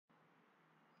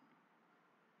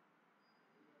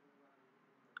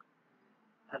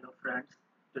Hello friends,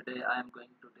 today I am going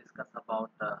to discuss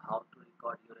about how to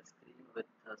record your screen with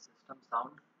system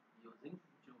sound using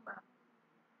Zoom app.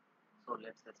 So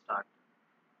let's get start.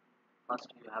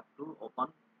 First you have to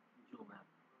open Zoom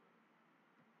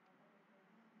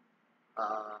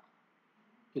app.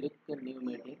 Click the new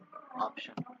meeting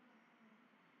option.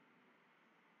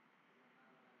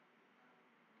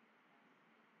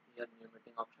 Here new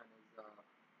meeting option is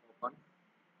open.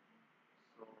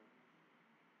 So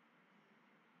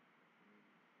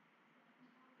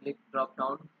click drop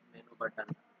down menu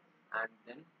button and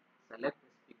then select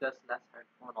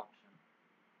speaker/headphone option.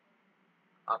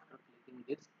 After clicking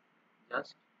this,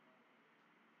 just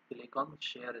click on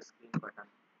share screen button.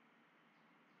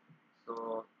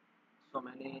 So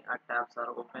many tabs are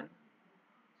open,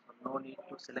 so no need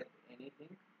to select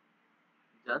anything,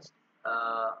 just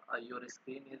your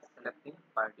screen is selecting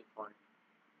by default.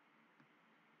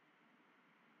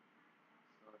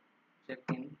 So check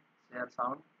in share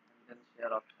sound and then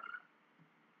share option.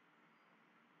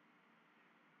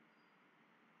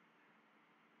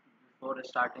 Before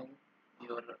starting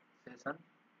your session,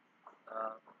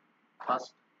 uh,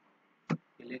 first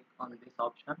click on this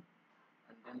option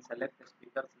and then select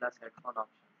speaker/headphone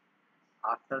option.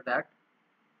 After that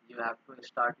you have to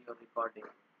start your recording.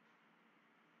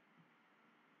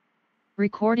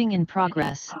 Recording in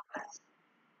progress.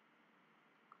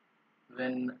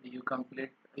 When you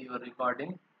complete your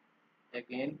recording,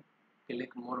 again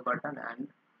click more button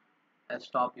and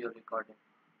stop your recording.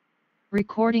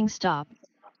 Recording stop.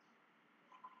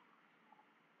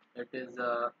 It is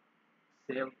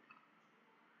saved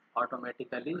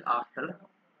automatically after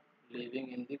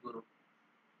leaving in the group.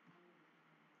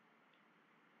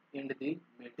 End the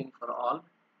meeting for all.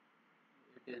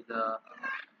 It is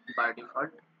by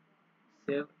default.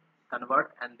 Save,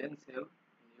 convert and then save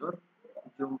in your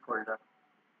Zoom folder.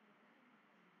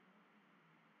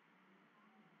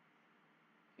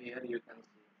 Here you can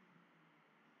see.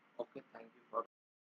 Okay, thank you for